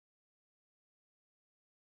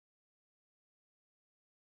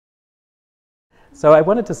So I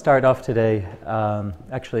wanted to start off today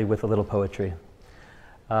actually with a little poetry.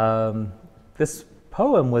 This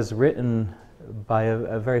poem was written by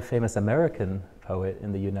a very famous American poet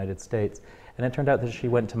in the United States, and it turned out that she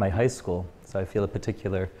went to my high school, so I feel a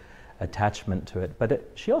particular attachment to it.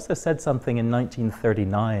 But she also said something in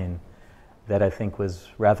 1939 that I think was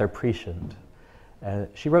rather prescient.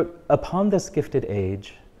 She wrote, "Upon this gifted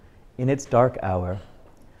age, in its dark hour,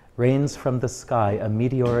 rains from the sky a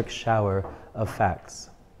meteoric shower of facts.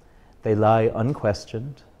 They lie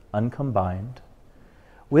unquestioned, uncombined.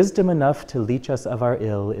 Wisdom enough to leach us of our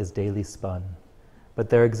ill is daily spun, but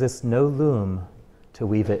there exists no loom to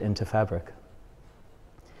weave it into fabric."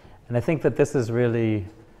 And I think that this is really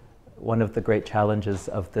one of the great challenges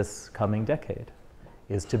of this coming decade,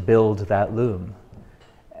 is to build that loom.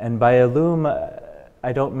 And by a loom,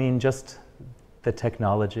 I don't mean just the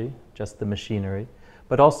technology, just the machinery,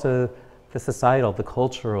 but also the societal, the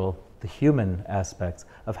cultural, the human aspects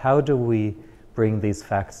of how do we bring these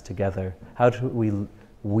facts together? How do we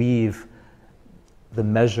weave the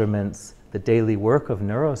measurements, the daily work of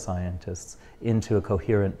neuroscientists into a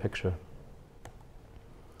coherent picture?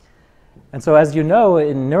 And so, as you know,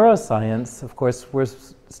 in neuroscience, of course, we're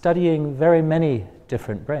studying very many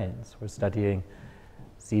different brains. We're studying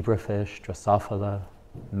zebrafish, Drosophila,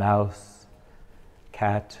 mouse,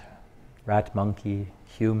 cat, rat, monkey,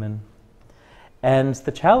 human. And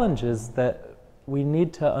the challenge is that we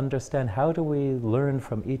need to understand how do we learn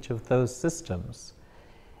from each of those systems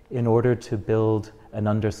in order to build an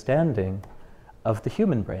understanding of the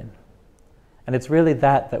human brain. And it's really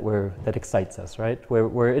that excites us, right?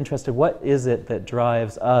 We're interested, what is it that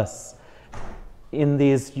drives us in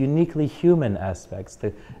these uniquely human aspects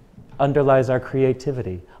that underlies our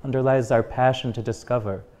creativity, underlies our passion to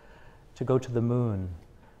discover, to go to the moon,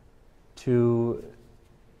 to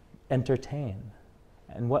entertain,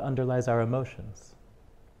 and what underlies our emotions.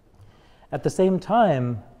 At the same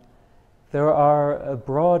time, there are a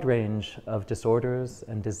broad range of disorders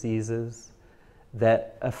and diseases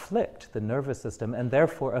that afflict the nervous system and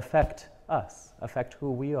therefore affect us, affect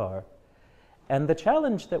who we are. And the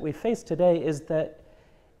challenge that we face today is that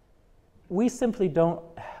we simply don't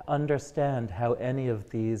understand how any of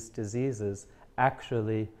these diseases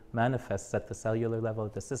actually manifests at the cellular level,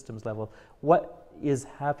 at the systems level. What is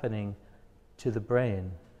happening to the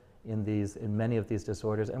brain in many of these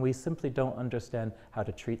disorders, and we simply don't understand how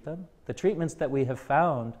to treat them. The treatments that we have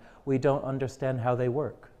found, we don't understand how they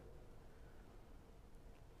work.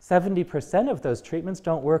 70% of those treatments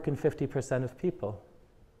don't work in 50% of people.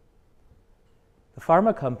 The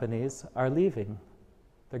pharma companies are leaving.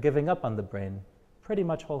 They're giving up on the brain pretty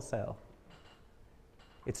much wholesale.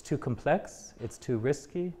 It's too complex, it's too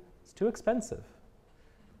risky, it's too expensive.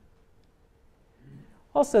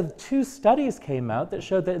 Also, 2 studies came out that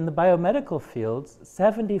showed that in the biomedical fields,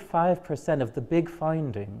 75% of the big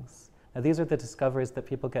findings, now these are the discoveries that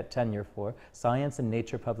people get tenure for, science and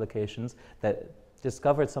nature publications that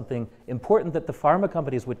discovered something important that the pharma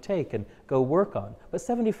companies would take and go work on, but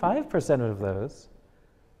 75% of those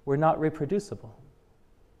were not reproducible.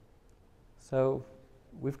 So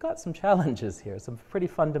we've got some challenges here, some pretty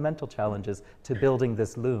fundamental challenges to building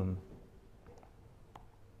this loom.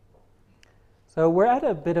 So we're at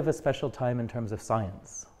a bit of a special time in terms of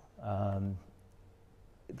science.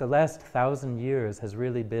 The last 1,000 years has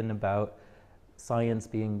really been about science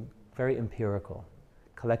being very empirical,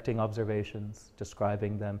 collecting observations,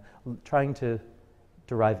 describing them, trying to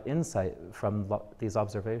derive insight from these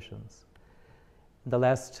observations. In the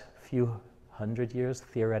last few hundred years,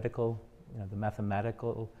 theoretical, the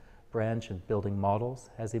mathematical branch of building models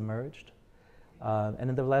has emerged. And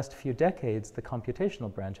in the last few decades, the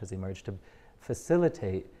computational branch has emerged to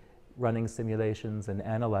facilitate running simulations and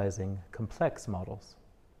analyzing complex models.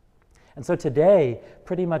 And so today,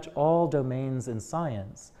 pretty much all domains in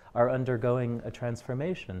science are undergoing a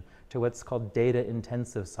transformation to what's called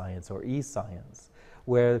data-intensive science, or e-science,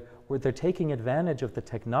 where they're taking advantage of the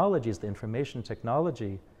technologies, the information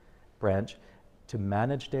technology branch, to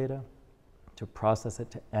manage data, to process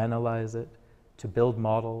it, to analyze it, to build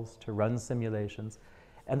models, to run simulations.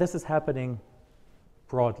 And this is happening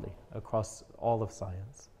broadly across all of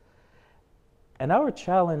science. And our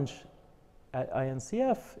challenge at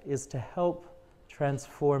INCF is to help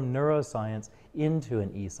transform neuroscience into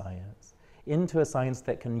an e-science, into a science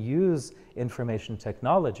that can use information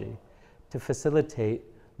technology to facilitate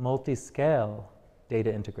multi-scale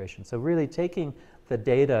data integration. So really taking the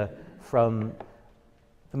data from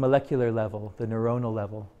the molecular level, the neuronal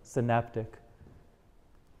level, synaptic,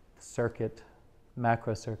 circuit,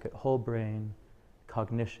 macro circuit, whole brain,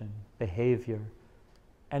 cognition, behavior,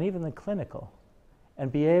 and even the clinical,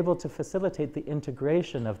 and be able to facilitate the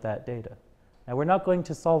integration of that data. Now, we're not going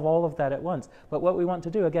to solve all of that at once, but what we want to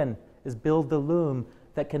do, again, is build the loom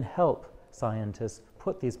that can help scientists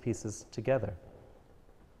put these pieces together.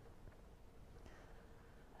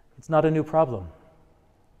 It's not a new problem.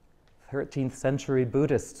 13th century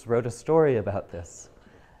Buddhists wrote a story about this,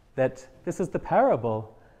 that this is the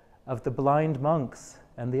parable of the blind monks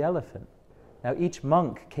and the elephant. Now, each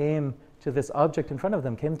monk came to this object in front of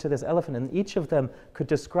them, came to this elephant, and each of them could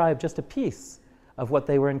describe just a piece of what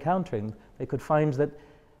they were encountering. They could find that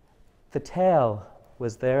the tail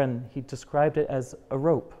was there, and he described it as a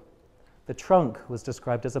rope. The trunk was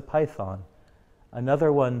described as a python.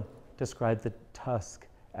 Another one described the tusk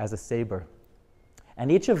as a saber.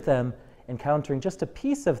 And each of them encountering just a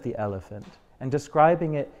piece of the elephant and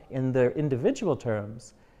describing it in their individual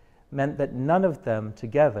terms meant that none of them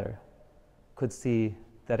together could see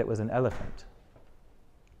that it was an elephant.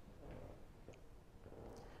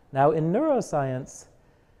 Now, in neuroscience,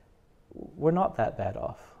 we're not that bad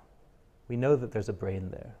off. We know that there's a brain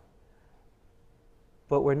there,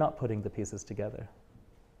 but we're not putting the pieces together.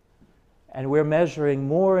 And we're measuring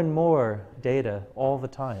more and more data all the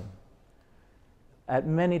time at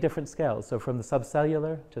many different scales. So from the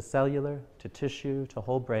subcellular to cellular to tissue to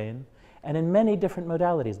whole brain, and in many different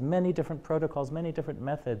modalities, many different protocols, many different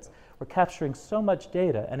methods. We're capturing so much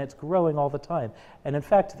data, and it's growing all the time. And in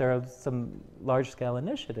fact, there are some large-scale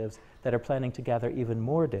initiatives that are planning to gather even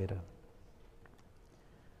more data.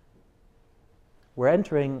 We're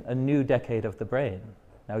entering a new decade of the brain.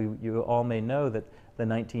 Now, you all may know that the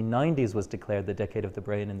 1990s was declared the decade of the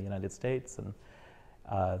brain in the United States, and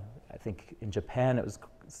I think in Japan it was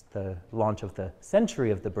the launch of the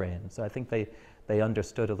century of the brain. So I think they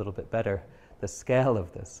understood a little bit better the scale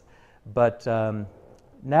of this. But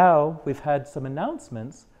now we've had some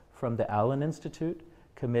announcements from the Allen Institute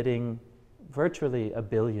committing virtually $1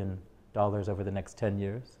 billion over the next 10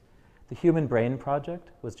 years. The Human Brain Project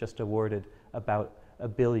was just awarded about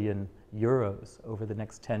 €1 billion over the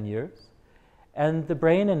next 10 years. And the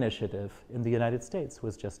Brain Initiative in the United States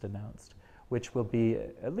was just announced, which will be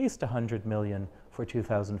at least $100 million for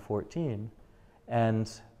 2014,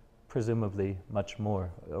 and presumably much more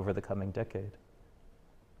over the coming decade.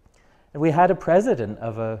 And we had a president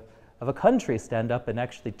of a country stand up and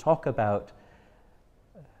actually talk about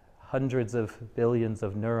hundreds of billions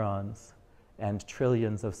of neurons and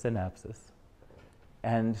trillions of synapses,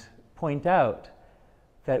 and point out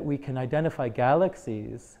that we can identify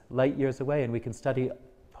galaxies light years away, and we can study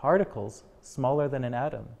particles smaller than an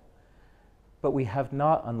atom. But we have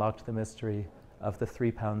not unlocked the mystery of the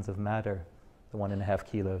 3 pounds of matter, the 1.5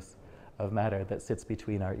 kilos of matter that sits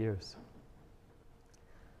between our ears.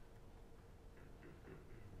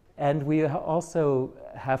 And we also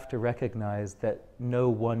have to recognize that no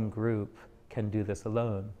one group can do this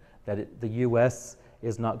alone, that the US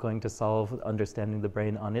is not going to solve understanding the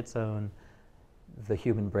brain on its own. The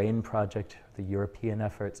Human Brain Project, the European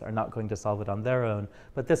efforts are not going to solve it on their own,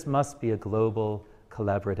 but this must be a global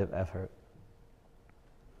collaborative effort.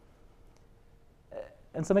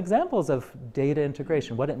 And some examples of data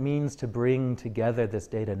integration, what it means to bring together this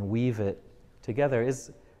data and weave it together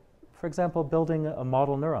is, for example, building a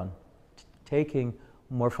model neuron, taking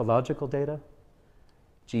morphological data,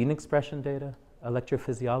 gene expression data,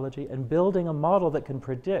 electrophysiology, and building a model that can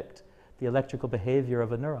predict the electrical behavior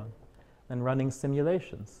of a neuron, and running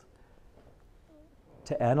simulations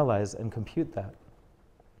to analyze and compute that.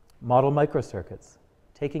 Model microcircuits,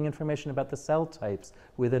 taking information about the cell types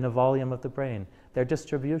within a volume of the brain, their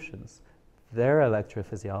distributions, their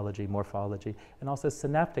electrophysiology, morphology, and also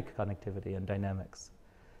synaptic connectivity and dynamics.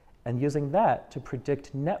 And using that to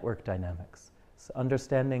predict network dynamics, so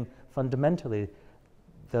understanding fundamentally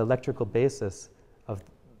the electrical basis of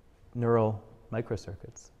neural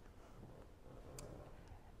microcircuits.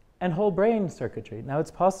 And whole brain circuitry. Now,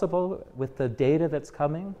 it's possible with the data that's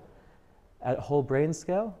coming at whole brain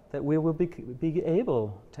scale that we will be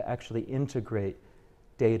able to actually integrate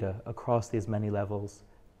data across these many levels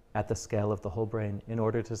at the scale of the whole brain in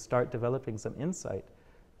order to start developing some insight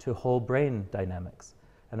to whole brain dynamics.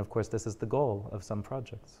 And of course, this is the goal of some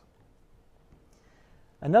projects.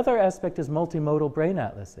 Another aspect is multimodal brain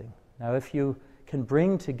atlasing. Now, if you can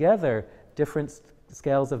bring together different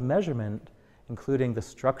scales of measurement, including the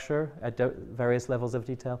structure at various levels of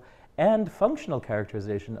detail and functional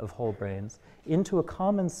characterization of whole brains into a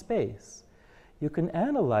common space, you can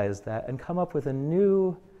analyze that and come up with a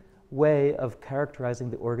new way of characterizing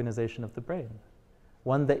the organization of the brain.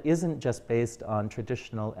 One that isn't just based on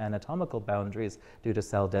traditional anatomical boundaries due to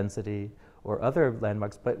cell density or other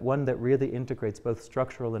landmarks, but one that really integrates both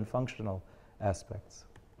structural and functional aspects.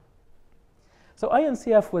 So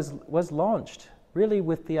INCF was launched really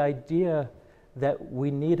with the idea that we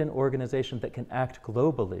need an organization that can act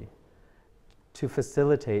globally to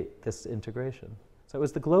facilitate this integration. So it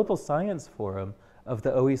was the Global Science Forum of the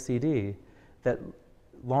OECD that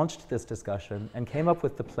launched this discussion and came up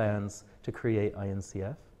with the plans to create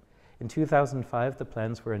INCF. In 2005, the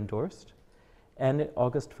plans were endorsed, and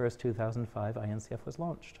August 1st, 2005, INCF was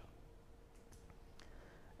launched.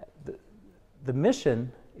 The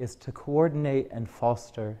mission is to coordinate and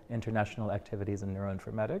foster international activities in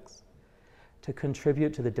neuroinformatics, to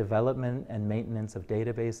contribute to the development and maintenance of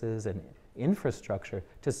databases and infrastructure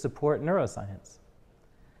to support neuroscience,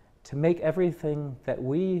 to make everything that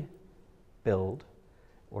we build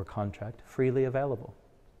or contract freely available,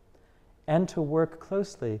 and to work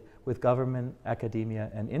closely with government, academia,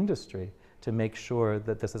 and industry to make sure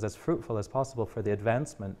that this is as fruitful as possible for the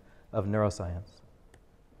advancement of neuroscience.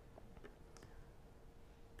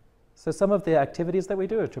 So some of the activities that we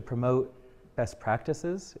do are to promote best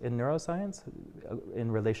practices in neuroscience in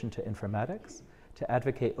relation to informatics, to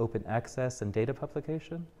advocate open access and data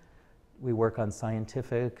publication. We work on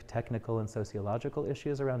scientific, technical, and sociological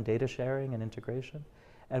issues around data sharing and integration.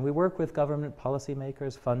 And we work with government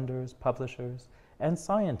policymakers, funders, publishers, and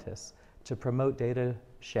scientists to promote data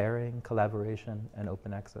sharing, collaboration, and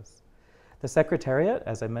open access. The Secretariat,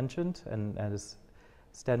 as I mentioned, and as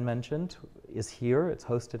Sten mentioned, is here. It's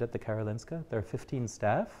hosted at the Karolinska. There are 15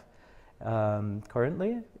 staff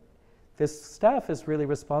currently. This staff is really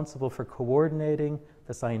responsible for coordinating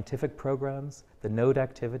the scientific programs, the node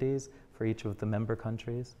activities for each of the member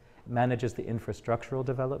countries. It manages the infrastructural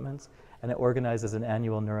developments, and it organizes an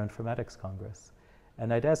annual Neuroinformatics Congress.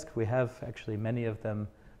 And I'd ask, we have actually many of them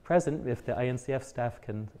present, if the INCF staff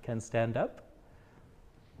can stand up.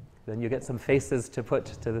 Then you get some faces to put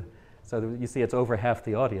to so you see it's over half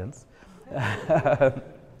the audience.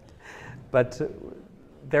 But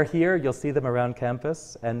they're here, you'll see them around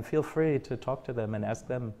campus, and feel free to talk to them and ask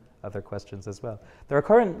them other questions as well. There are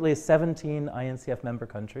currently 17 INCF member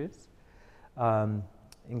countries,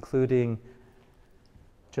 including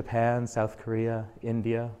Japan, South Korea,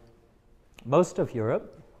 India, most of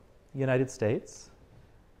Europe, United States,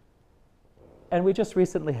 and we just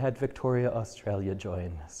recently had Victoria, Australia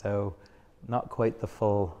join, so not quite the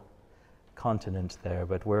full continent there,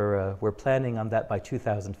 but we're planning on that by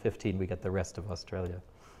 2015 we get the rest of Australia.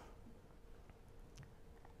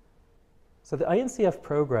 So the INCF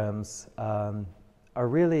programs are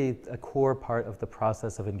really a core part of the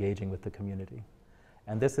process of engaging with the community.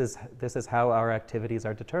 And this is how our activities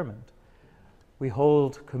are determined. We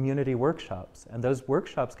hold community workshops, and those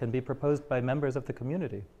workshops can be proposed by members of the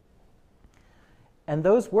community. And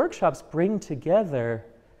those workshops bring together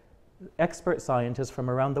expert scientists from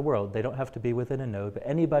around the world. They don't have to be within a node, but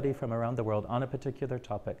anybody from around the world on a particular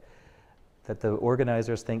topic that the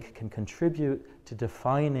organizers think can contribute to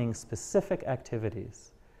defining specific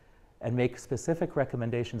activities and make specific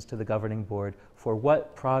recommendations to the governing board for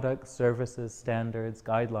what products, services, standards,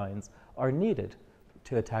 guidelines are needed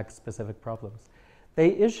to attack specific problems.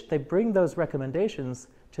 They bring those recommendations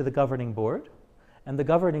to the governing board, and the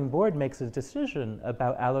governing board makes a decision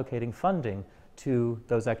about allocating funding to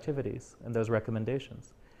those activities and those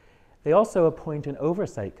recommendations. They also appoint an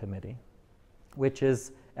oversight committee, which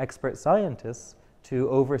is expert scientists to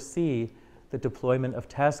oversee the deployment of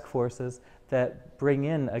task forces that bring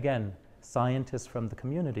in, again, scientists from the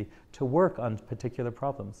community to work on particular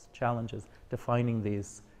problems, challenges, defining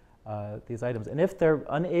these items. And if they're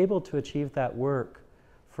unable to achieve that work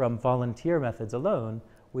from volunteer methods alone,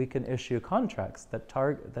 we can issue contracts that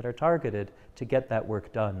are targeted to get that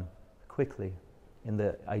work done quickly, in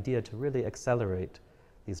the idea to really accelerate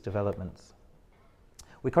these developments.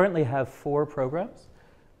 We currently have 4 programs: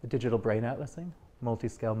 the digital brain atlasing,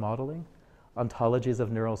 multi-scale modeling, ontologies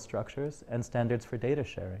of neural structures, and standards for data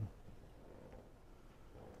sharing.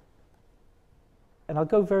 And I'll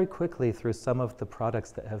go very quickly through some of the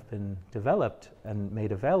products that have been developed and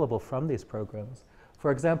made available from these programs. For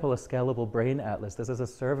example, a scalable brain atlas. This is a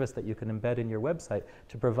service that you can embed in your website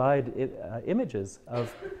to provide images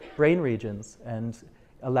of brain regions and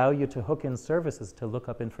allow you to hook in services to look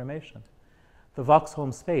up information. The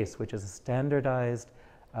Voxholm Space, which is a standardized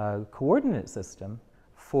coordinate system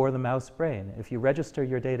for the mouse brain. If you register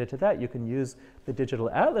your data to that, you can use the digital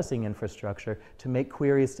atlasing infrastructure to make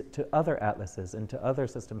queries to other atlases and to other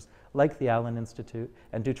systems like the Allen Institute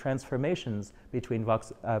and do transformations between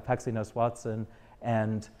Paxinos-Watson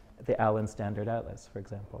and the Allen Standard Atlas, for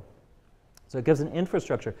example. So it gives an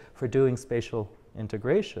infrastructure for doing spatial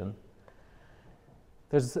integration.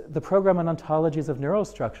 There's the program on ontologies of neural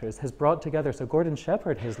structures has brought together, so Gordon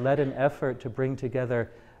Shepard has led an effort to bring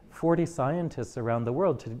together 40 scientists around the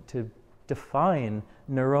world to define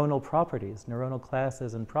neuronal properties, neuronal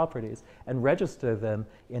classes and properties, and register them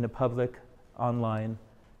in a public online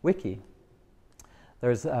wiki.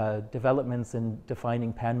 There's developments in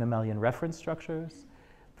defining pan-mammalian reference structures,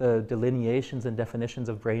 the delineations and definitions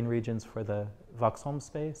of brain regions for the voxome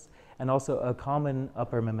space, and also a common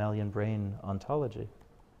upper mammalian brain ontology.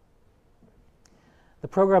 The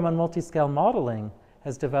program on multi-scale modeling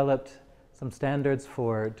has developed some standards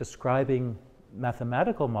for describing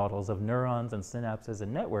mathematical models of neurons and synapses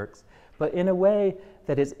and networks, but in a way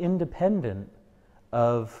that is independent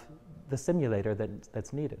of the simulator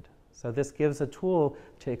that's needed. So this gives a tool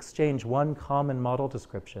to exchange one common model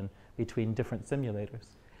description between different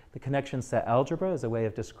simulators. The connection set algebra is a way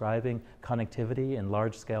of describing connectivity in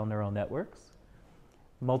large-scale neural networks.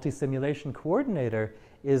 Multi-simulation coordinator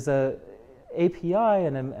is an API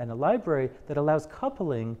and a library that allows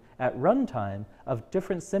coupling at runtime of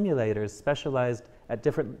different simulators specialized at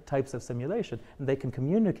different types of simulation, and they can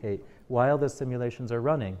communicate while those simulations are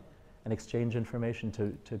running and exchange information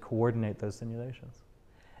to coordinate those simulations.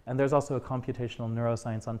 And there's also a computational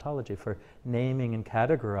neuroscience ontology for naming and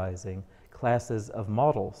categorizing classes of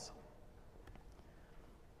models.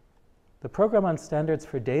 The program on standards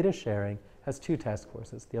for data sharing has two task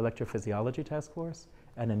forces, the electrophysiology task force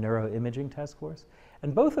and a neuroimaging task force.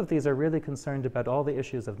 And both of these are really concerned about all the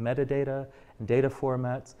issues of metadata and data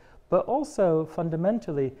formats, but also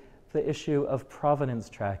fundamentally the issue of provenance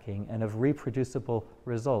tracking and of reproducible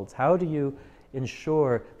results. How do you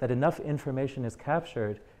ensure that enough information is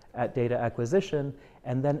captured at data acquisition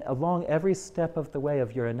and then along every step of the way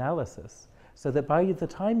of your analysis, so that by the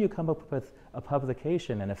time you come up with a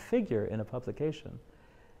publication and a figure in a publication,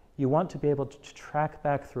 you want to be able to track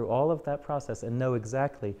back through all of that process and know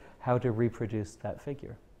exactly how to reproduce that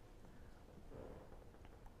figure.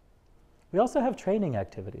 We also have training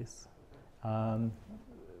activities.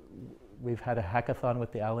 We've had a hackathon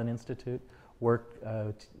with the Allen Institute,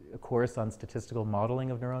 a course on statistical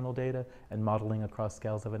modeling of neuronal data and modeling across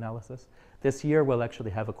scales of analysis. This year we'll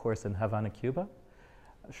actually have a course in Havana, Cuba,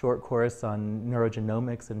 a short course on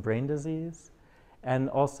neurogenomics and brain disease, and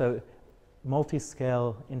also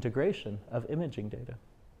multi-scale integration of imaging data.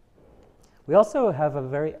 We also have a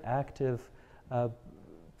very active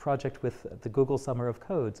project with the Google Summer of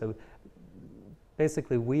Code. So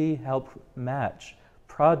basically we help match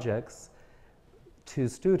projects to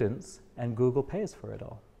students, and Google pays for it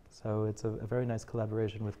all. So it's a very nice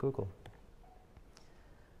collaboration with Google.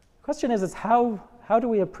 The question is how do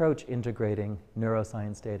we approach integrating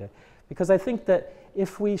neuroscience data? Because I think that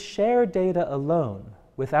if we share data alone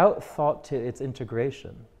without thought to its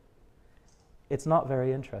integration, it's not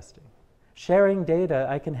very interesting. Sharing data,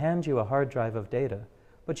 I can hand you a hard drive of data,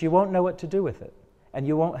 but you won't know what to do with it. And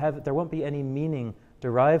there won't be any meaning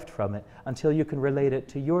derived from it until you can relate it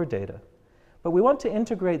to your data. But we want to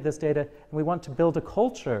integrate this data, and we want to build a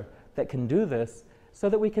culture that can do this so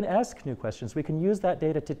that we can ask new questions. We can use that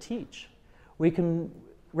data to teach. We can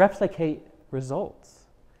replicate results.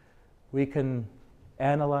 We can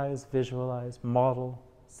analyze, visualize, model,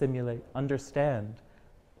 simulate, understand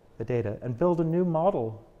the data, and build a new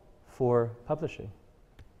model for publishing.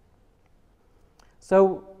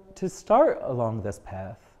 So to start along this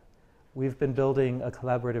path, we've been building a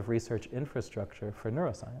collaborative research infrastructure for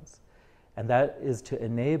neuroscience. And that is to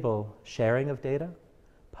enable sharing of data,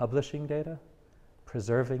 publishing data,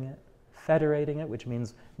 preserving it, federating it, which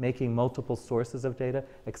means making multiple sources of data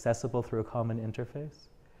accessible through a common interface,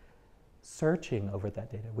 searching over that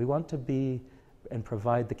data. We want to be and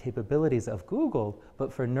provide the capabilities of Google,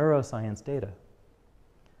 but for neuroscience data.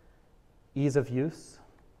 Ease of use,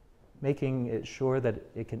 making it sure that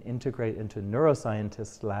it can integrate into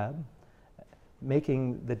neuroscientists' lab,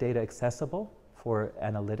 making the data accessible for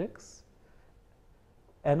analytics,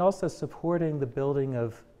 and also supporting the building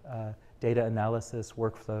of data analysis,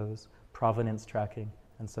 workflows, provenance tracking,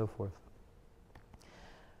 and so forth.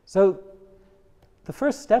 So the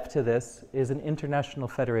first step to this is an international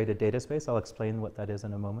federated dataspace. I'll explain what that is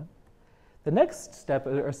in a moment. The next step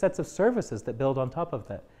are sets of services that build on top of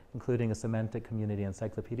that, including a semantic community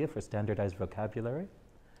encyclopedia for standardized vocabulary,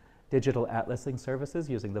 digital atlasing services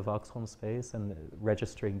using the voxome space and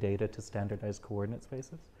registering data to standardized coordinate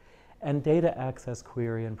spaces, and data access,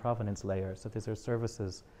 query, and provenance layers. So these are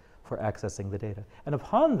services for accessing the data. And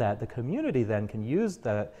upon that, the community then can use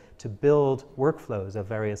that to build workflows of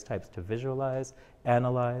various types to visualize,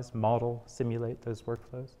 analyze, model, simulate those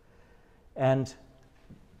workflows, and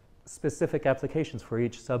specific applications for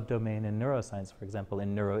each subdomain in neuroscience. For example,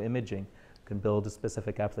 in neuroimaging, you can build a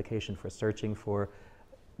specific application for searching for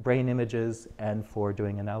brain images and for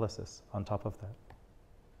doing analysis on top of that.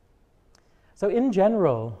 So in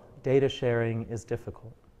general, data sharing is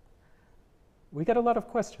difficult. We get a lot of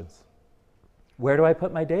questions. Where do I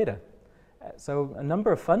put my data? So a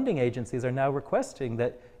number of funding agencies are now requesting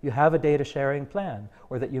that you have a data sharing plan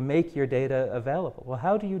or that you make your data available. Well,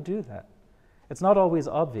 how do you do that? It's not always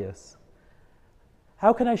obvious.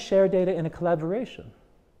 How can I share data in a collaboration?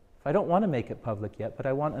 If I don't want to make it public yet, but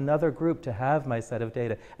I want another group to have my set of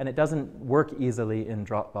data, and it doesn't work easily in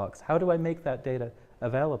Dropbox, how do I make that data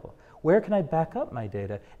available? Where can I back up my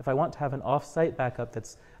data if I want to have an off-site backup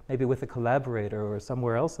that's maybe with a collaborator or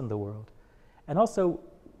somewhere else in the world? And also,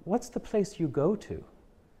 what's the place you go to?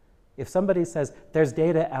 If somebody says, there's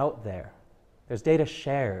data out there, there's data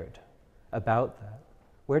shared about that,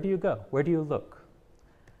 where do you go? Where do you look?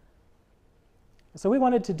 So we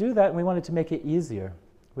wanted to do that, and we wanted to make it easier.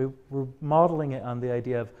 We were modeling it on the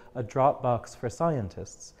idea of a Dropbox for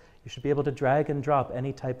scientists. You should be able to drag and drop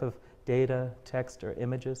any type of data, text, or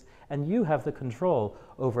images, and you have the control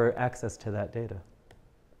over access to that data.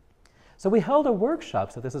 So we held a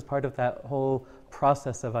workshop, so this is part of that whole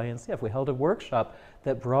process of INCF. We held a workshop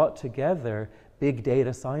that brought together big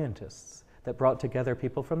data scientists, that brought together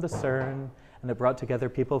people from the CERN, and that brought together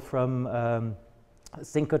people from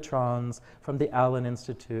synchrotrons, from the Allen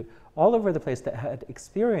Institute, all over the place that had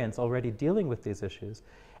experience already dealing with these issues.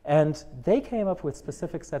 And they came up with a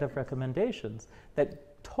specific set of recommendations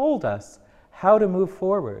that told us how to move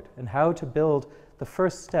forward and how to build the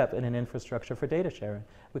first step in an infrastructure for data sharing.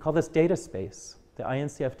 We call this Dataspace, the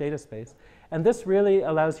INCF Dataspace. And this really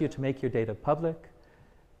allows you to make your data public,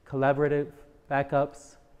 collaborative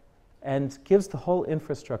backups, and gives the whole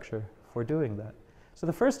infrastructure for doing that. So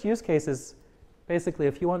the first use case is basically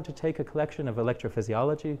if you want to take a collection of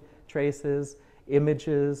electrophysiology traces,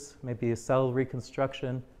 images, maybe a cell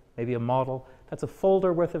reconstruction, maybe a model, that's a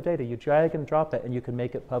folder worth of data. You drag and drop it, and you can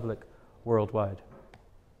make it public worldwide.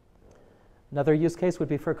 Another use case would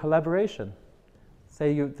be for collaboration.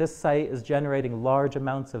 Say this site is generating large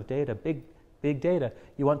amounts of data, big data.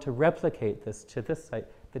 You want to replicate this to this site.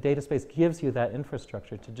 The Dataspace gives you that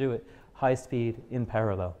infrastructure to do it high speed in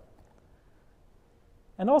parallel.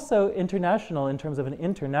 And also international in terms of an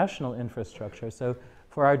international infrastructure. So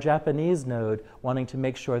for our Japanese node, wanting to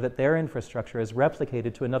make sure that their infrastructure is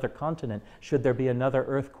replicated to another continent should there be another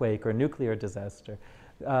earthquake or nuclear disaster.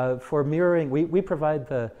 For mirroring, we provide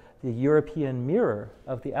the European mirror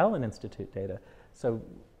of the Allen Institute data. So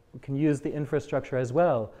we can use the infrastructure as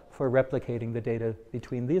well for replicating the data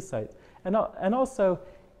between these sites. And also,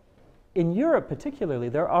 in Europe particularly,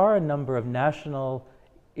 there are a number of national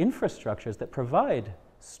infrastructures that provide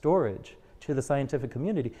storage to the scientific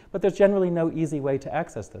community, but there's generally no easy way to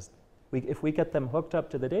access this. If we get them hooked up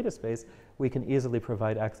to the Dataspace, we can easily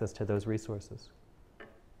provide access to those resources.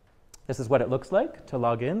 This is what it looks like to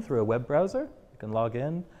log in through a web browser. You can log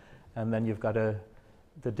in, and then you've got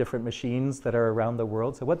the different machines that are around the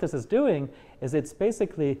world. So what this is doing is it's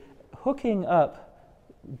basically hooking up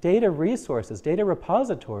data resources, data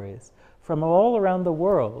repositories from all around the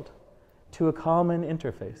world to a common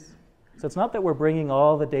interface. So it's not that we're bringing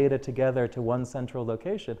all the data together to one central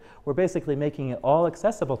location. We're basically making it all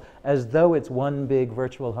accessible as though it's one big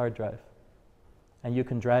virtual hard drive. And you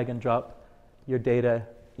can drag and drop your data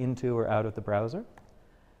into or out of the browser.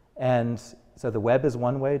 And so the web is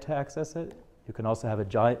one way to access it. You can also have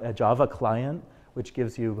a Java client, which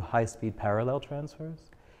gives you high-speed parallel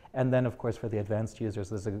transfers. And then, of course, for the advanced users,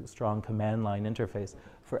 there's a strong command line interface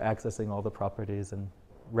for accessing all the properties and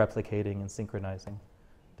replicating and synchronizing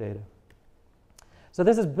data. So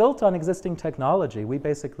this is built on existing technology. We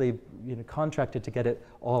basically contracted to get it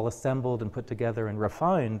all assembled and put together and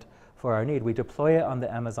refined for our need. We deploy it on the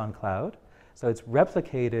Amazon cloud. So it's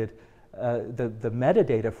replicated, the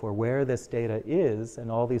metadata for where this data is and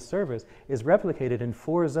all these servers is replicated in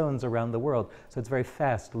 4 zones around the world. So it's very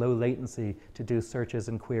fast, low latency to do searches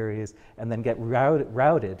and queries and then get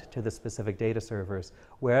routed to the specific data servers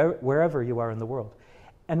wherever you are in the world.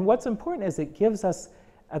 And what's important is it gives us,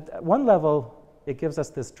 at one level, it gives us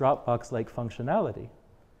this Dropbox-like functionality.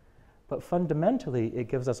 But fundamentally, it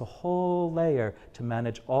gives us a whole layer to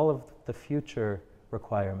manage all of the future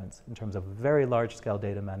requirements in terms of very large-scale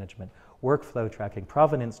data management, workflow tracking,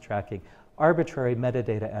 provenance tracking, arbitrary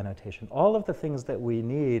metadata annotation, all of the things that we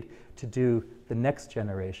need to do the next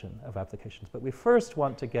generation of applications. But we first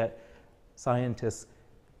want to get scientists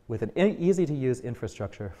with an easy-to-use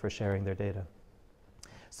infrastructure for sharing their data.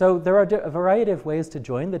 So there are a variety of ways to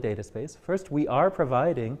join the Dataspace. First, we are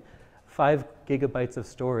providing 5 gigabytes of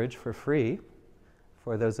storage for free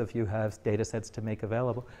for those of you who have data sets to make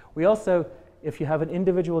available. We also, if you have an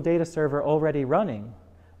individual data server already running,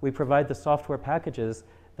 we provide the software packages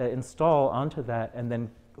that install onto that and then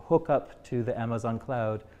hook up to the Amazon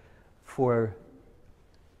cloud for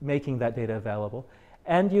making that data available.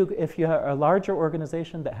 And if you are a larger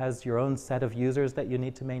organization that has your own set of users that you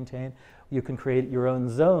need to maintain, you can create your own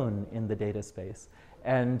zone in the data space.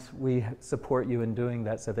 And we support you in doing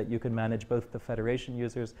that so that you can manage both the Federation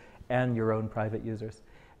users and your own private users.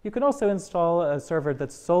 You can also install a server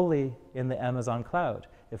that's solely in the Amazon cloud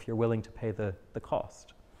if you're willing to pay the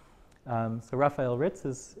cost. So Raphael Ritz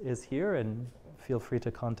is here, and feel free to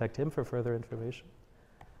contact him for further information.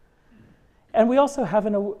 And we also have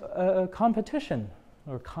a competition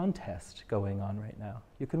or contest going on right now.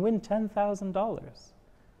 You can win $10,000.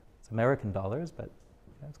 It's American dollars, but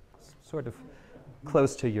it's sort of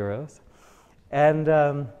close to euros.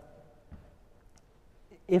 And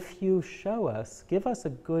if you give us a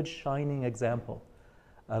good shining example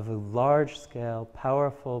of a large-scale,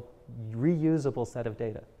 powerful, reusable set of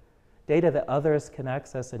data that others can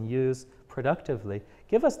access and use productively,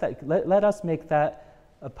 give us that, let us make that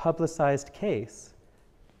a publicized case,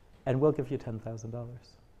 and we'll give you $10,000.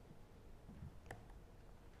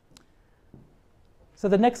 So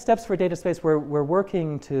the next steps for Dataspace, we're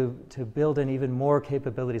working to build in even more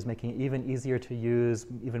capabilities, making it even easier to use,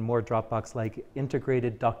 even more Dropbox-like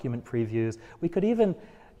integrated document previews. We could even,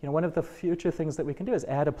 one of the future things that we can do is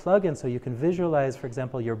add a plugin so you can visualize, for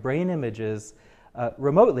example, your brain images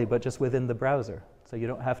remotely, but just within the browser. So you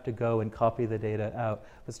don't have to go and copy the data out,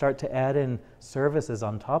 but start to add in services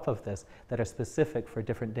on top of this that are specific for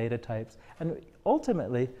different data types. And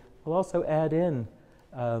ultimately, we'll also add in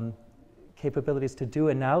capabilities to do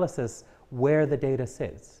analysis where the data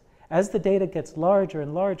sits. As the data gets larger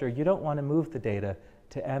and larger, you don't want to move the data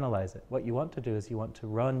to analyze it. What you want to do is you want to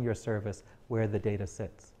run your service where the data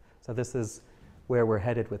sits. So this is where we're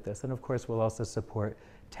headed with this. And of course, we'll also support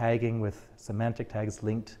tagging with semantic tags,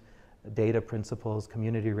 linked data principles,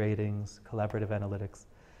 community ratings, collaborative analytics.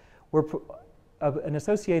 We're an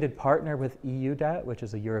associated partner with EUDAT, which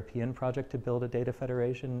is a European project to build a data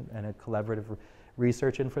federation and a collaborative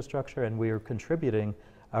research infrastructure, and we are contributing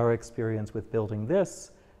our experience with building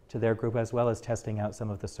this to their group, as well as testing out some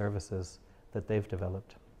of the services that they've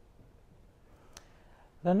developed.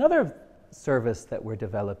 Another service that we're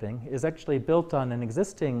developing is actually built on an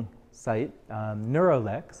existing site,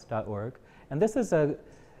 neurolex.org, and this is a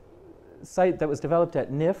site that was developed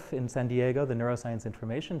at NIF in San Diego, the Neuroscience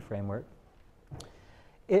Information Framework.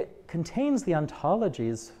 It contains the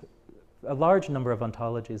ontologies, a large number of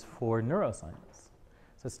ontologies for neuroscience.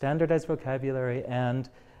 So standardized vocabulary and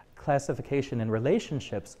classification and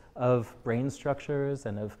relationships of brain structures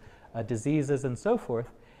and of diseases and so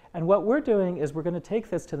forth. And what we're doing is we're going to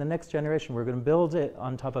take this to the next generation. We're going to build it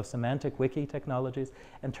on top of semantic wiki technologies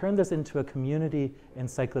and turn this into a community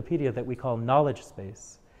encyclopedia that we call Knowledge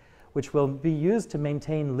Space, which will be used to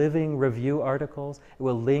maintain living review articles. It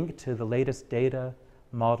will link to the latest data,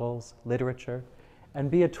 models, literature,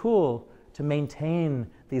 and be a tool to maintain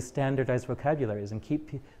these standardized vocabularies and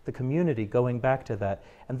keep the community going back to that.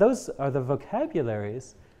 And those are the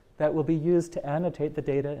vocabularies that will be used to annotate the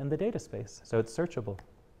data in the data space, so it's searchable.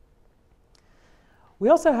 We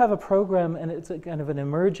also have a program, and it's a kind of an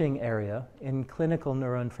emerging area in clinical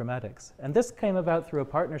neuroinformatics. And this came about through a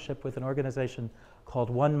partnership with an organization called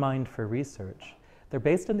One Mind for Research. They're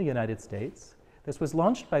based in the United States. This was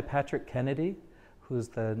launched by Patrick Kennedy, who's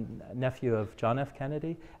the nephew of John F.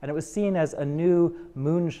 Kennedy, and it was seen as a new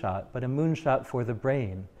moonshot, but a moonshot for the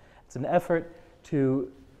brain. It's an effort to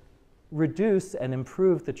reduce and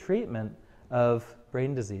improve the treatment of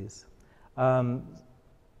brain disease. So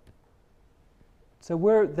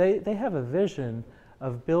they have a vision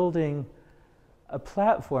of building a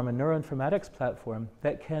platform, a neuroinformatics platform,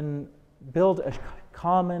 that can build a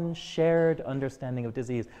common, shared understanding of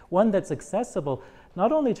disease, one that's accessible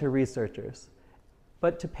not only to researchers,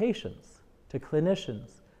 but to patients, to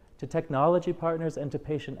clinicians, to technology partners, and to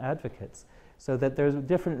patient advocates, so that there's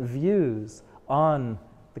different views on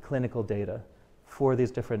the clinical data for these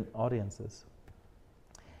different audiences.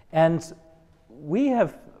 And we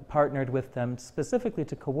have partnered with them specifically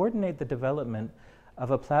to coordinate the development of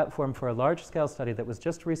a platform for a large-scale study that was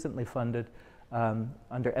just recently funded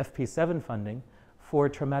under FP7 funding for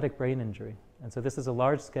traumatic brain injury. And so this is a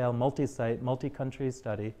large-scale, multi-site, multi-country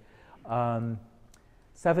study.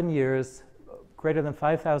 7 years, greater than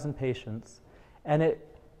 5,000 patients, and it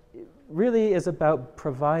really is about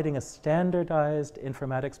providing a standardized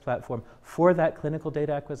informatics platform for that clinical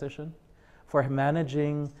data acquisition, for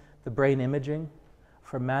managing the brain imaging,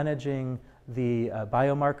 for managing the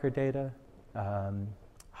biomarker data,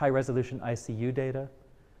 high-resolution ICU data,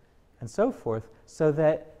 and so forth, so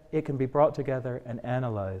that it can be brought together and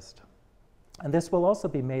analyzed. And this will also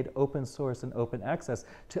be made open source and open access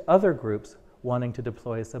to other groups wanting to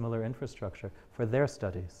deploy similar infrastructure for their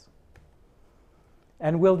studies.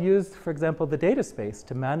 And we'll use, for example, the Dataspace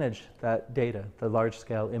to manage that data, the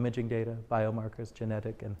large-scale imaging data, biomarkers,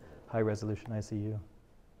 genetic, and high-resolution ICU.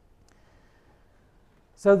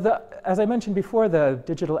 So as I mentioned before, the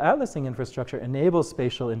digital atlasing infrastructure enables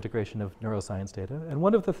spatial integration of neuroscience data. And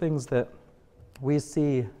one of the things that we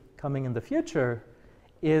see coming in the future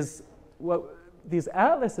is these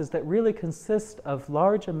atlases that really consist of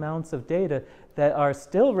large amounts of data that are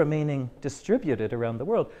still remaining distributed around the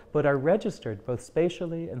world, but are registered both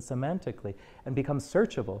spatially and semantically and become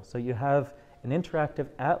searchable. So you have an interactive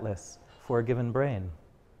atlas for a given brain,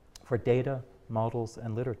 for data, models,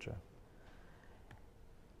 and literature.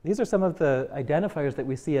 These are some of the identifiers that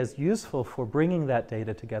we see as useful for bringing that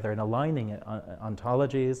data together and aligning it,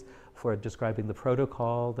 ontologies for describing the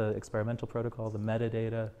protocol, the experimental protocol, the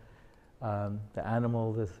metadata, the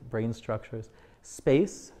animal, the brain structures,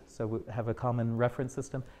 space, so we have a common reference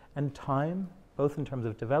system, and time, both in terms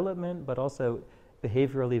of development, but also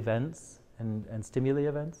behavioral events and stimuli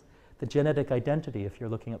events, the genetic identity, if you're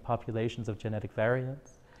looking at populations of genetic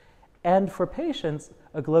variants, and for patients,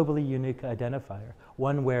 a globally unique identifier,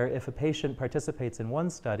 one where if a patient participates in one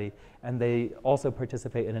study and they also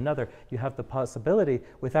participate in another, you have the possibility,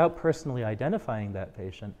 without personally identifying that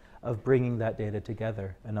patient, of bringing that data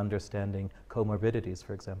together and understanding comorbidities,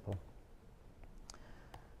 for example.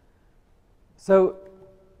 So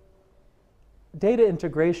data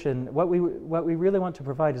integration, what we really want to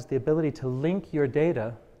provide is the ability to link your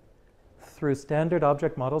data through standard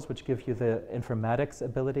object models, which give you the informatics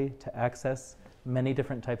ability to access many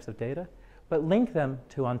different types of data, but link them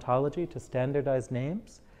to ontology, to standardized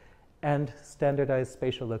names, and standardized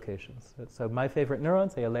spatial locations. So my favorite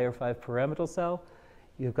neuron, say a layer 5 pyramidal cell,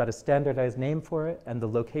 you've got a standardized name for it, and the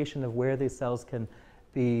location of where these cells can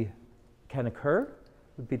occur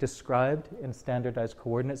would be described in standardized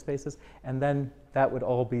coordinate spaces, and then that would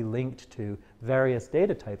all be linked to various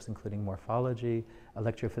data types, including morphology,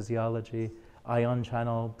 electrophysiology, ion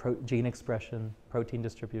channel, gene expression, protein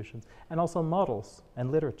distributions, and also models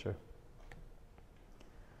and literature.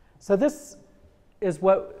 So this is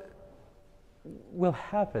what will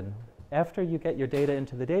happen. After you get your data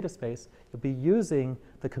into the Dataspace, you'll be using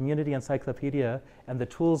the community encyclopedia and the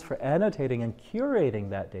tools for annotating and curating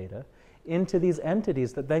that data into these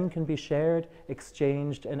entities that then can be shared,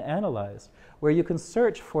 exchanged, and analyzed, where you can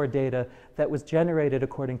search for data that was generated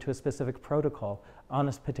according to a specific protocol on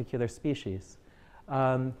a particular species.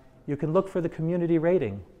 You can look for the community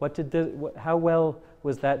rating. How well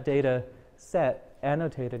was that data set,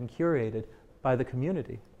 annotated, and curated by the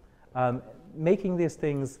community? Making these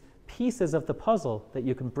things pieces of the puzzle that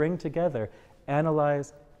you can bring together,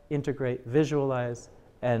 analyze, integrate, visualize,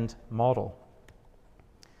 and model.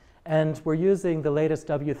 And we're using the latest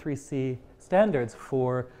W3C standards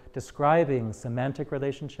for describing semantic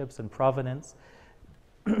relationships and provenance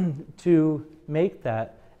to make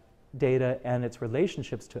that data and its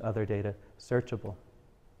relationships to other data searchable,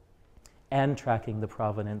 and tracking the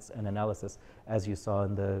provenance and analysis, as you saw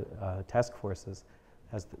in the task forces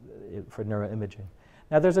for neuroimaging.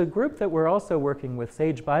 Now, there's a group that we're also working with,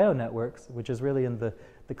 Sage Bionetworks, which is really in the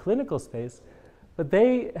clinical space, but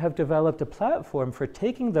they have developed a platform for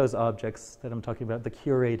taking those objects that I'm talking about, the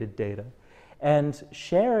curated data, and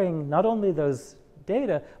sharing not only those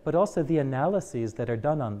data, but also the analyses that are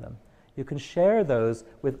done on them. You can share those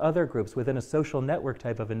with other groups within a social network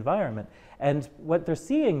type of environment. And what they're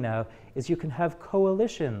seeing now is you can have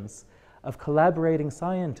coalitions of collaborating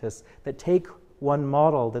scientists that take one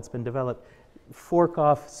model that's been developed, fork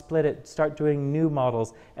off, split it, start doing new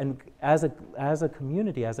models, and as a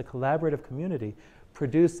community, as a collaborative community,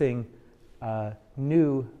 producing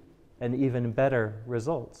new and even better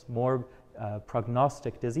results, more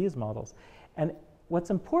prognostic disease models. And what's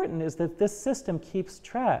important is that this system keeps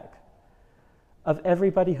track of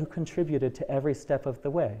everybody who contributed to every step of the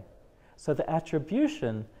way. So the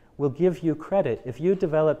attribution will give you credit. If you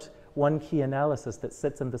developed one key analysis that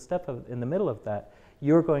sits in the middle of that,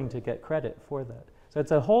 you're going to get credit for that. So it's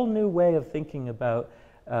a whole new way of thinking about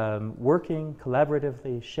working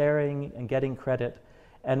collaboratively, sharing, and getting credit.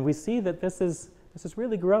 And we see that this is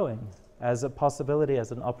really growing as a possibility,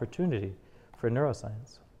 as an opportunity for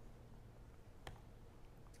neuroscience.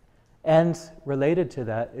 And related to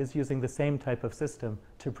that is using the same type of system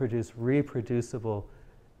to produce reproducible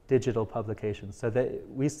digital publications, so that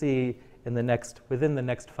we see within the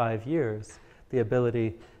next 5 years the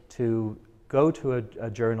ability to go to a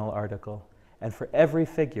journal article, and for every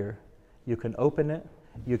figure you can open it,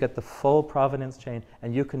 you get the full provenance chain,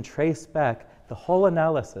 and you can trace back the whole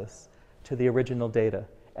analysis to the original data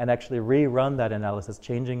and actually rerun that analysis,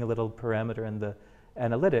 changing a little parameter in the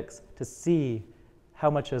analytics to see how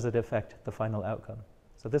much does it affect the final outcome.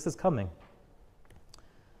 So this is coming.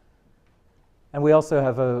 And we also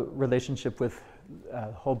have a relationship with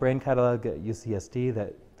whole brain catalog at UCSD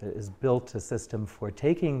that is built a system for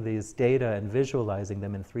taking these data and visualizing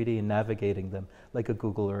them in 3D and navigating them like a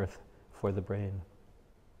Google Earth for the brain.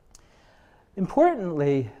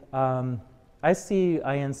 Importantly, I see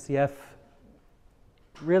INCF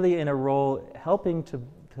really in a role helping to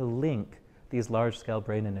link these large-scale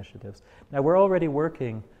brain initiatives. Now, we're already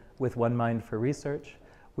working with One Mind for research.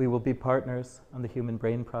 We will be partners on the Human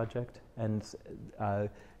Brain Project and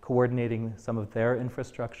coordinating some of their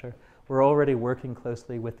infrastructure. We're already working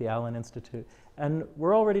closely with the Allen Institute, and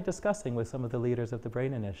we're already discussing with some of the leaders of the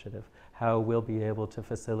Brain Initiative how we'll be able to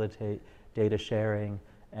facilitate data sharing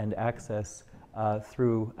and access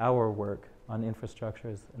through our work on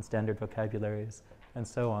infrastructures and standard vocabularies and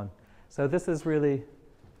so on. So this is really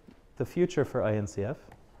the future for INCF.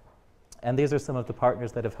 And these are some of the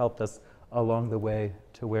partners that have helped us along the way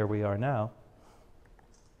to where we are now.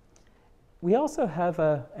 We also have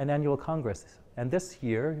an annual Congress. And this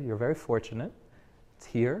year, you're very fortunate. It's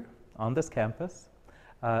here on this campus,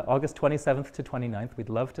 August 27th to 29th. We'd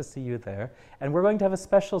love to see you there. And we're going to have a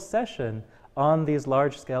special session on these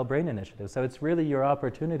large-scale brain initiatives. So it's really your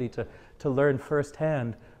opportunity to learn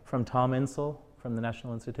firsthand from Tom Insel from the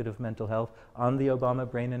National Institute of Mental Health on the Obama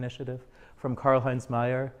Brain Initiative, from Karl-Heinz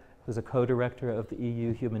Meyer, who's a co-director of the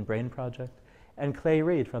EU Human Brain Project, and Clay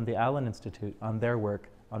Reed from the Allen Institute on their work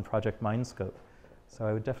on Project Mindscope. So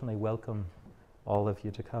I would definitely welcome all of you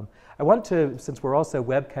to come. I want to, since we're also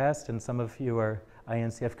webcast and some of you are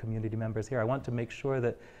INCF community members here, I want to make sure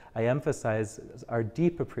that I emphasize our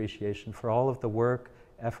deep appreciation for all of the work,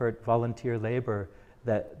 effort, volunteer labor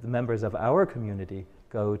that the members of our community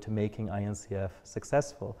go to making INCF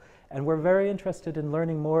successful. And we're very interested in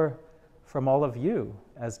learning more from all of you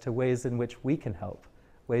as to ways in which we can help,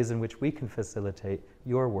 ways in which we can facilitate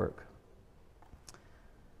your work.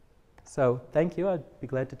 So thank you. I'd be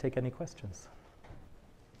glad to take any questions.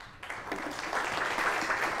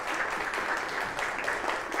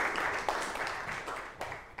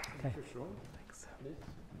 Okay. Thanks.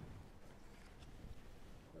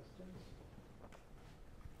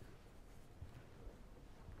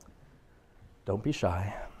 Don't be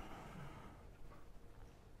shy.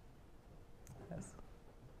 Yes.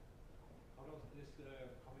 How does this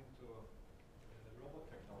coming to robot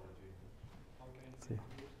technology? How can it be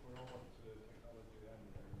used for robot technology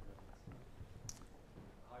and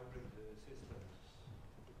hybrid systems?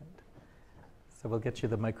 Right. So we'll get you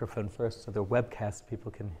the microphone first so the webcast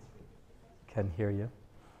people can hear you.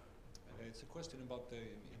 It's a question about the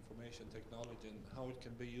information technology and how it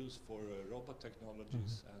can be used for robot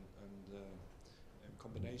technologies and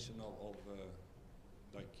combination of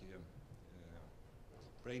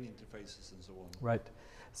brain interfaces and so on. Right.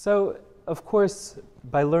 So, of course,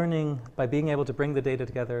 by being able to bring the data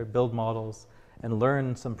together, build models, and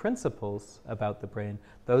learn some principles about the brain,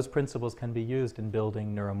 those principles can be used in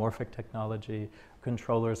building neuromorphic technology,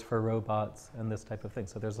 controllers for robots, and this type of thing.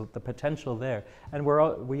 So there's the potential there. And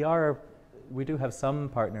we do have some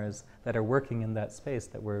partners that are working in that space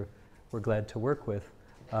that we're glad to work with,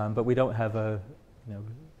 but we don't have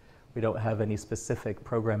we don't have any specific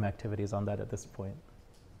program activities on that at this point.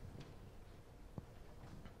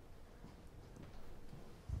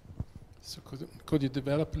 So could you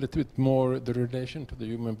develop a little bit more the relation to the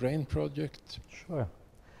Human Brain Project? Sure.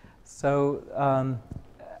 So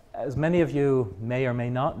as many of you may or may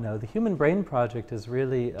not know, the Human Brain Project is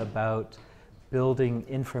really about building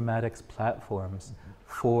informatics platforms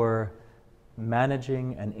for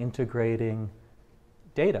managing and integrating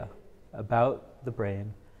data about the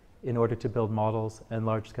brain in order to build models and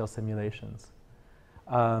large-scale simulations.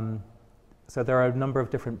 So there are a number of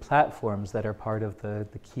different platforms that are part of the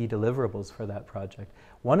key deliverables for that project.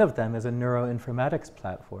 One of them is a neuroinformatics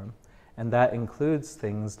platform, and that includes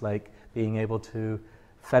things like being able to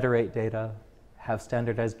federate data, have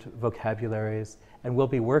standardized vocabularies, and we'll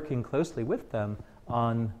be working closely with them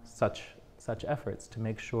on such efforts to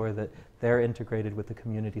make sure that they're integrated with the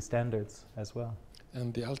community standards as well.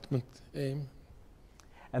 And the ultimate aim?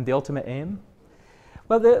 And the ultimate aim?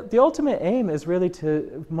 Well, the ultimate aim is really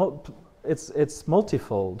to, it's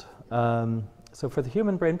multifold. So for the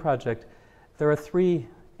Human Brain Project, there are 3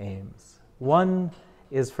 aims. One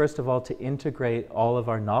is, first of all, to integrate all of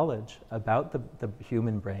our knowledge about the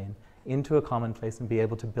human brain into a common place and be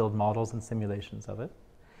able to build models and simulations of it.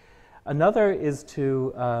 Another is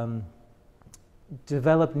to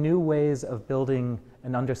develop new ways of building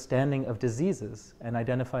an understanding of diseases and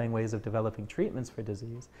identifying ways of developing treatments for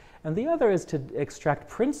disease. And the other is to extract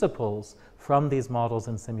principles from these models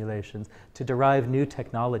and simulations to derive new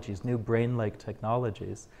technologies, new brain-like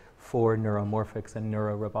technologies for neuromorphics and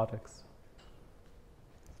neurorobotics.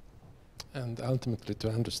 And ultimately to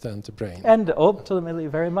understand the brain. And ultimately,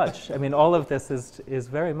 very much. I mean, all of this is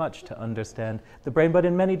very much to understand the brain, but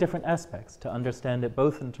in many different aspects, to understand it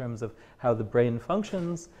both in terms of how the brain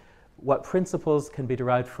functions, what principles can be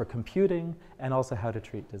derived for computing, and also how to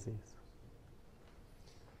treat disease.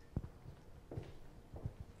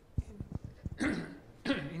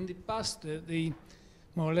 In the past, the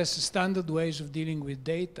more or less standard ways of dealing with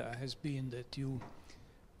data has been that you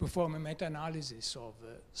perform a meta-analysis of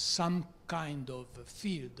some kind of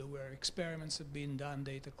field where experiments have been done,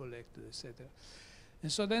 data collected, etc.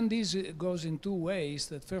 And so then this goes in two ways.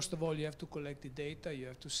 That first of all, you have to collect the data. You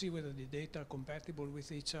have to see whether the data are compatible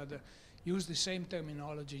with each other, use the same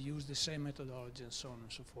terminology, use the same methodology, and so on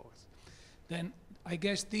and so forth. Then I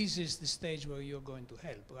guess this is the stage where you're going to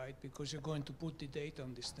help, right? Because you're going to put the data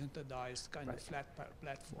on the standardized kind of flat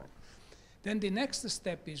platform. Then the next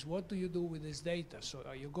step is, what do you do with this data? So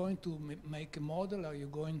are you going to make a model? Are you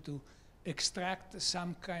going to extract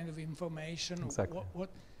some kind of information? Exactly.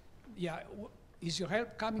 Is your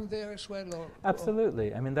help coming there as well?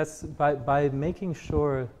 Absolutely. I mean, that's by making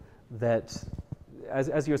sure that,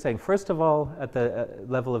 as you were saying, first of all, at the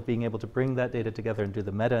level of being able to bring that data together and do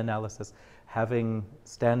the meta-analysis, having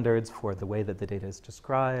standards for the way that the data is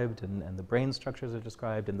described and the brain structures are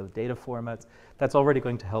described and the data formats, that's already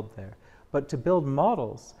going to help there. But to build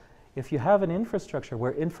models, if you have an infrastructure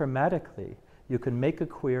where informatically you can make a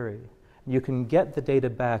query, you can get the data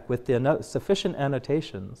back with the sufficient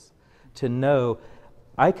annotations to know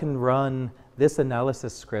I can run this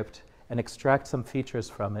analysis script and extract some features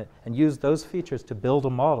from it and use those features to build a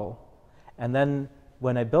model. And then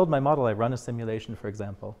when I build my model, I run a simulation, for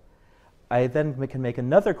example. I then can make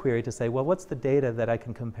another query to say, well, what's the data that I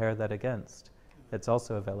can compare that against? That's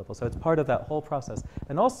also available. So it's part of that whole process.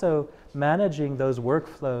 And also managing those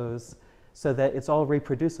workflows so that it's all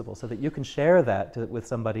reproducible, so that you can share that with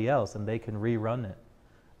somebody else and they can rerun it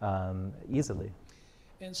easily.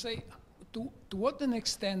 And say, to what an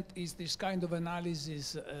extent is this kind of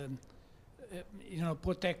analysis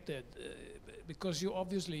protected? Because you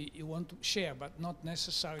obviously want to share, but not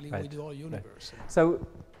necessarily with the whole universe. Right. So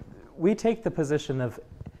we take the position of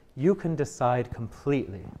you can decide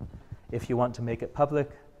completely if you want to make it public,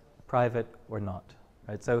 private, or not.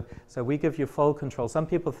 Right? So we give you full control. Some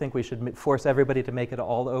people think we should force everybody to make it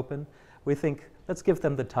all open. We think, let's give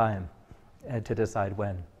them the time to decide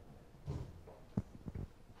when.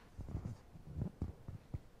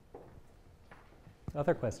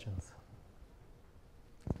 Other questions?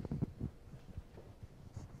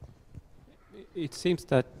 It seems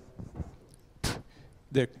that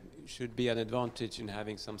there should be an advantage in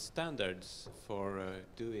having some standards for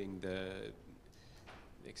doing the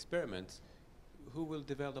experiments. Who will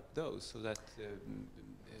develop those so that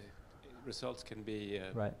results can be...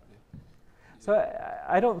 right. So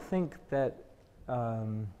I don't think that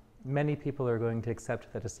many people are going to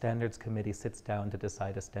accept that a standards committee sits down to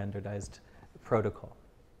decide a standardized protocol.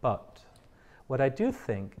 But what I do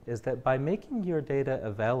think is that by making your data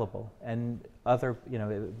available and other,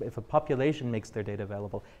 if a population makes their data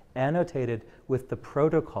available, annotated with the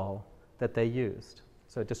protocol that they used,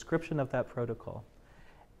 so a description of that protocol,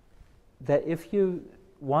 that if you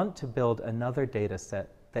want to build another data set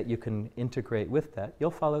that you can integrate with that,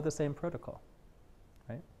 you'll follow the same protocol,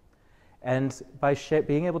 right? And by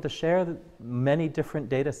being able to share many different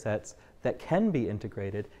data sets that can be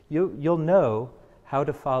integrated, you'll know how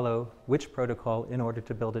to follow which protocol in order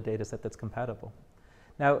to build a data set that's compatible.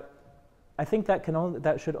 Now, I think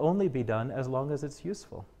that should only be done as long as it's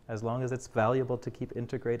useful, as long as it's valuable to keep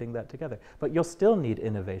integrating that together. But you'll still need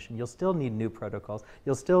innovation. You'll still need new protocols.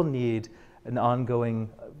 You'll still need an ongoing,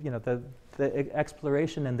 the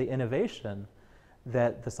exploration and the innovation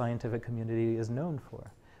that the scientific community is known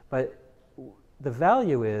for. But the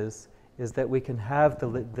value is that we can have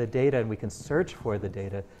the data and we can search for the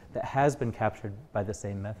data that has been captured by the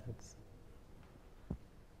same methods.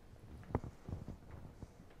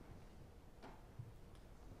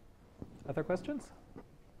 Other questions?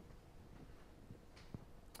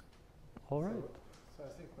 All right. So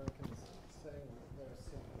I think one can say in very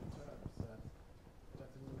simple terms that the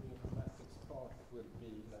neuroinformatics part will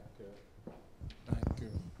be like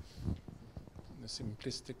in a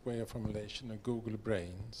simplistic way of formulation, a Google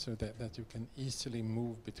brain, so that you can easily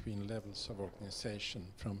move between levels of organization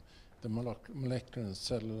from the molecular and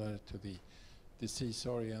cellular to the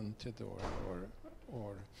disease-oriented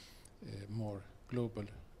or more global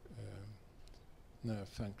nerve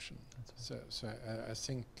function. Right. So I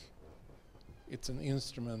think it's an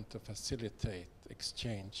instrument to facilitate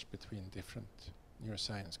exchange between different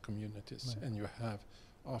neuroscience communities. Right. And you have,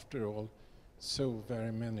 after all, so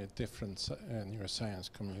very many different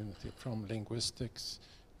neuroscience community, from linguistics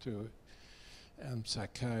to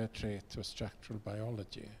psychiatry to structural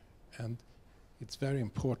biology. And it's very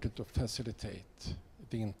important to facilitate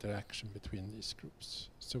the interaction between these groups,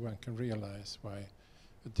 so one can realize why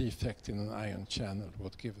a defect in an ion channel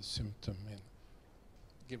would give a symptom in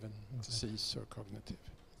given disease or cognitive,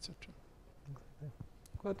 etc.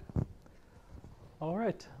 Good. All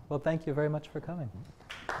right. Well, thank you very much for coming.